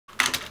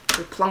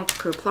Kerplunk,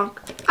 kerplunk.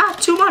 Ah,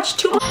 too much,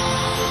 too much.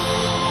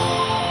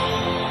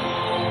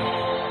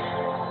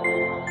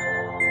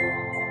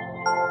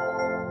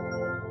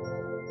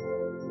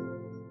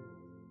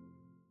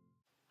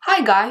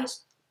 Hi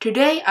guys,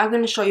 today I'm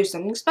going to show you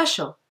something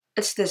special.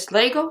 It's this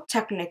Lego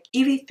Technic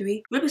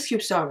EV3 Rubik's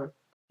Cube solver.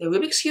 The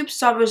Rubik's Cube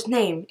solver's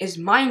name is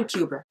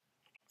Mindcub3r,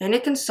 and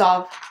it can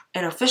solve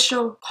an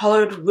official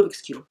colored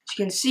Rubik's Cube. As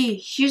you can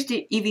see, here's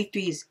the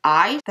EV3's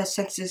eye that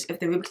senses if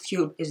the Rubik's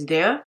Cube is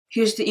there.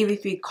 Here's the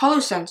EV3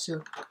 color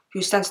sensor,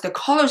 who senses the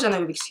colors on the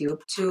Rubik's Cube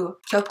to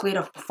calculate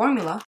a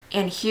formula.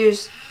 And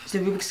here's the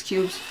Rubik's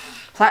Cube's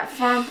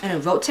platform, and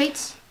it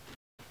rotates.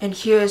 And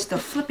here's the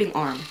flipping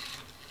arm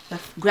that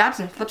grabs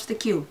and flips the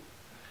cube.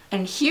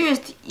 And here is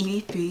the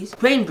EV3's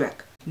brain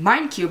brick.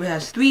 Mindcub3r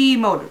has 3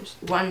 motors,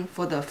 one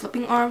for the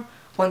flipping arm,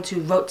 one to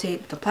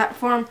rotate the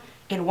platform,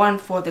 and one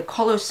for the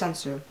color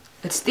sensor.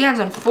 It stands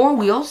on 4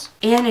 wheels,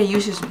 and it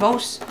uses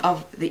most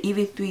of the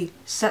EV3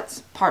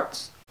 set's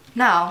parts.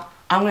 Now,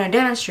 I'm going to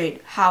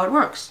demonstrate how it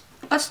works.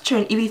 Let's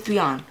turn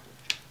EV3 on.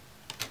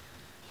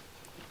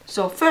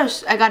 So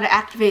first, I gotta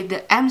activate the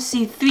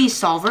MC3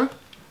 solver.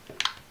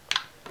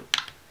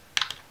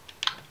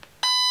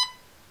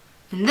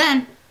 And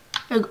then,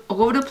 I go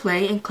over to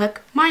play and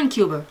click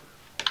Mindcub3r.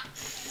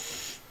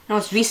 Now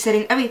it's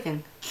resetting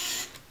everything.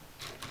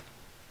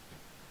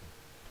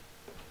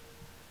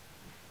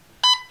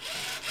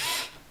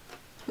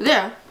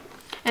 There.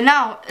 And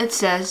now it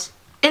says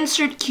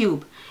insert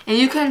cube. And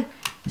you can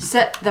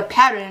set the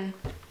pattern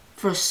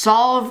for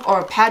solve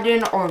or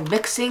pattern or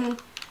mixing.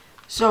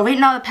 So right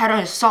now the pattern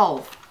is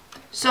solve.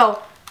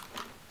 So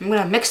I'm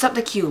going to mix up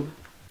the cube.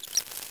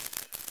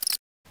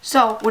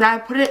 So when I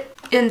put it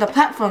in the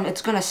platform,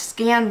 it's going to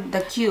scan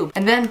the cube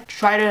and then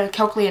try to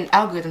calculate an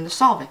algorithm to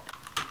solve it.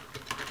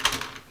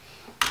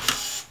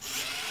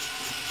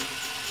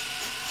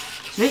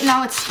 So right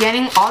now it's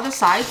scanning all the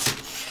sides.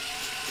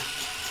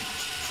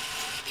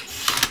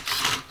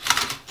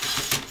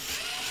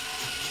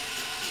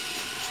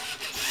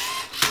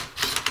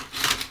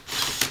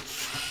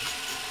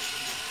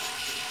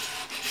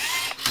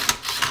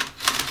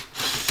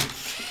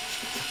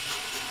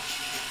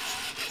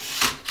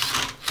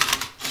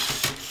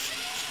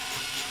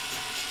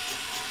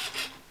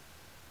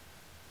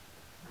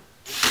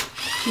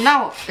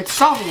 Now it's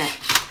solving it.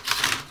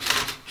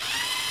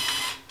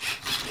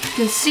 You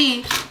can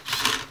see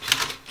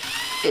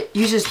it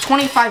uses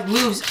 25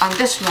 moves on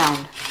this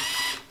round.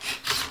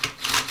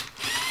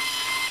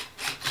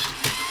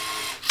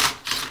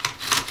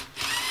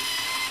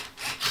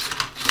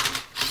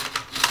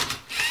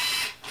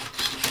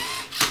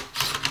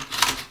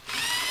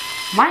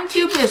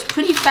 Mindcub3r is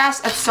pretty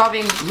fast at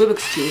solving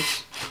Rubik's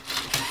Cubes,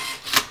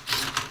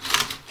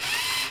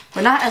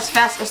 but not as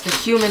fast as the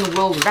human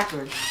world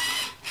record.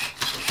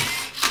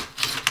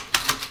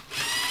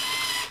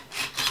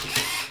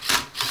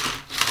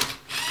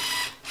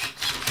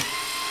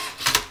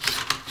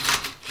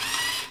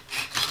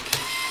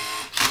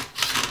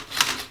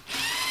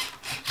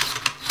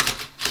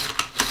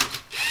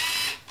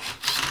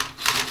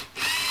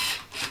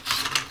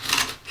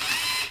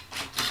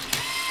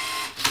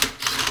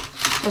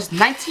 There's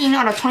 19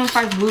 out of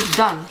 25 moves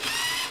done.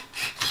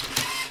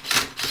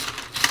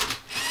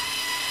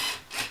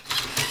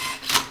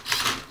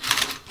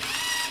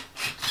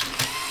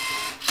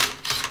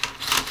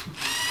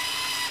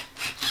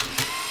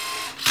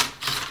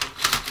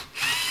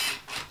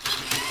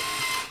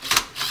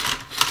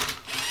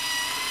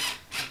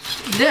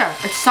 There,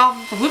 it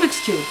solved the Rubik's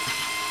Cube.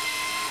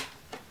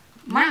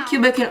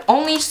 Mindcub3r can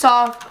only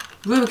solve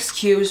Rubik's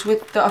Cubes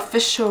with the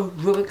official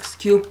Rubik's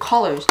Cube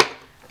colors.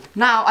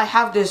 Now I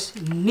have this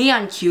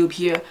neon cube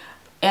here,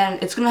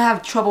 and it's gonna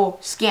have trouble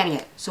scanning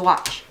it, so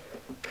watch.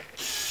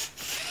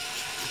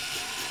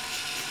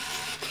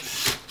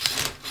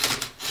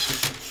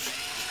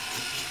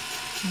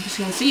 I'm just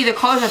gonna see the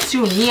colors are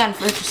too neon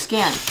for it to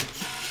scan.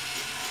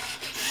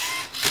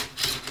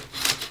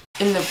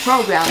 In the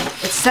program,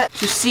 it's set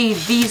to see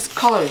these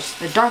colors,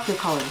 the darker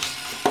colors.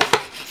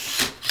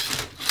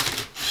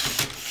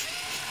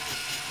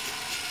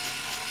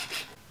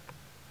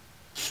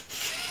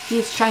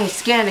 He's trying to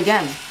scan it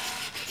again.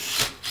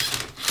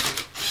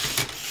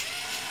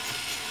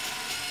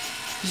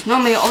 Because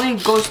normally it only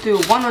goes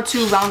through 1 or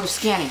 2 rounds of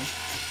scanning.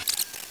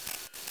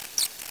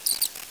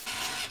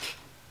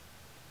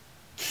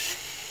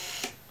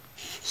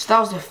 So that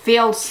was a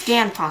failed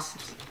scan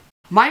process.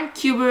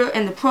 Mindcub3r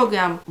and the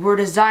program were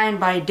designed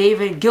by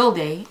David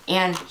Gilday,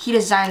 and he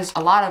designs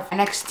a lot of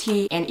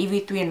NXT and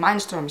EV3 and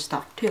Mindstorms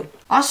stuff too.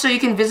 Also,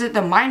 you can visit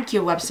the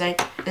Mindcub website.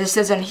 It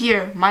says on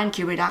here,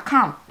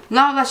 mindcub3r.com.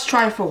 Now let's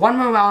try for one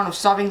more round of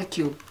solving the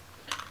cube.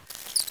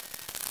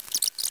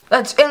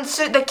 Let's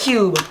insert the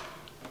cube.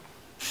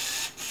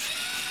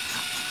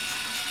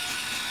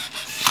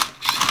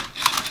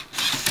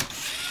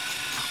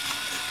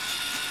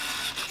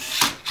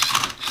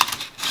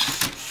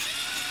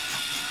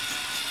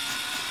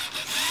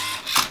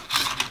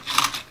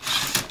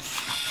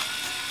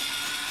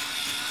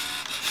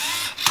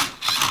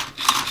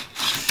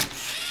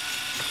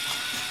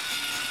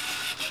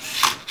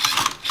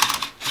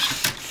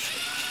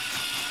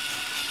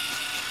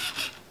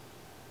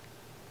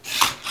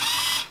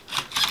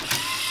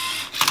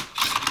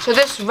 So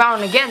this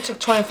round again took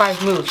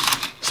 25 moves.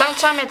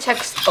 Sometimes it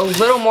takes a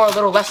little more, a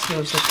little less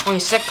moves, like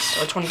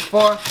 26 or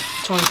 24,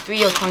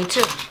 23 or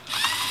 22.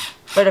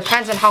 But it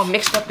depends on how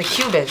mixed up the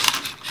cube is.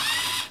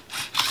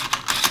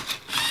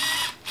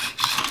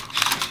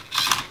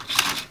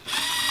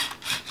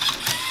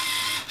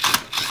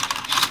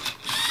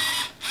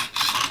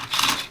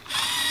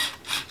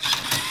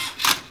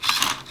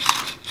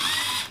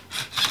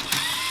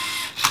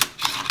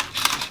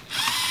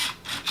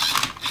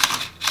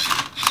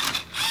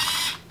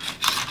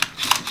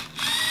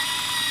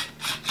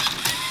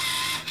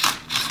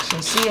 So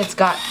you see it's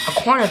got a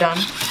corner done.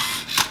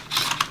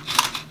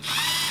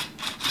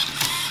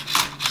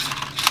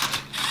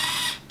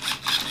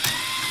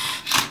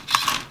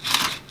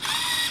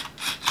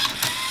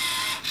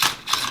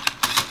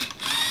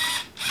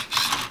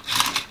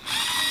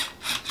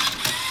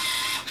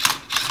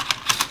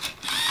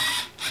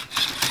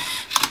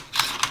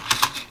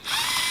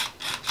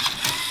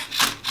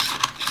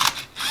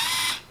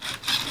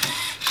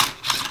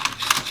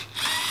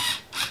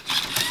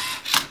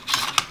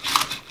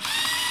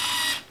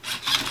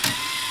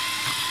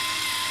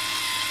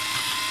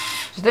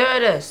 So there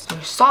it is,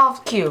 your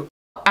solved cube.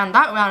 And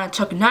that round it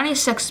took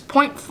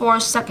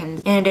 96.4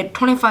 seconds and it did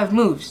 25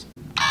 moves.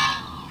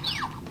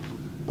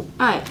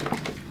 Alright,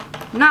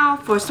 now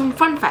for some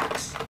fun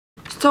facts.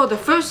 So the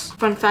first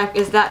fun fact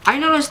is that I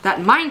noticed that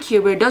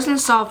Mindcub3r doesn't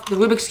solve the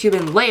Rubik's Cube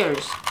in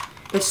layers.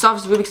 It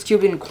solves the Rubik's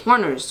Cube in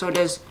corners. So it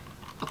does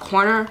a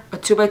corner, a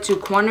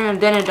 2x2 corner, and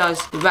then it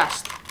does the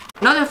rest.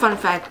 Another fun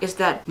fact is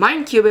that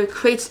Mindcub3r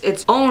creates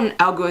its own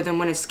algorithm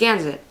when it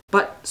scans it.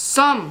 But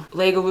some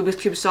LEGO Rubik's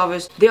Cube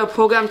solvers, they are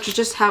programmed to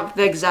just have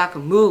the exact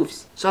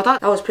moves. So I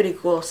thought that was pretty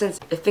cool since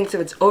it thinks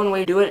of its own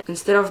way to do it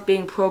instead of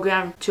being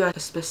programmed to a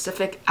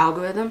specific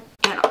algorithm.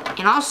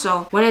 And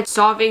also, when it's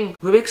solving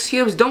Rubik's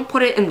Cubes, don't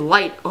put it in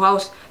light or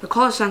else the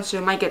color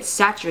sensor might get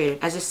saturated.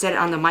 As it said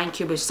on the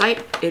Mindcub3r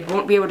site, it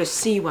won't be able to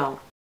see well.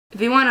 If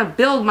you want to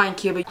build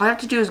Mindcub3r, all you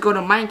have to do is go to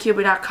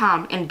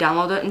Mindcub3r.com and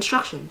download the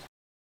instructions.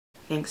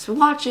 Thanks for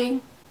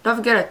watching. Don't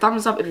forget a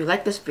thumbs up if you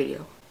like this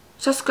video.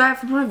 Subscribe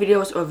for more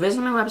videos or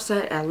visit my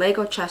website at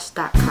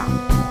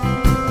legochess.com.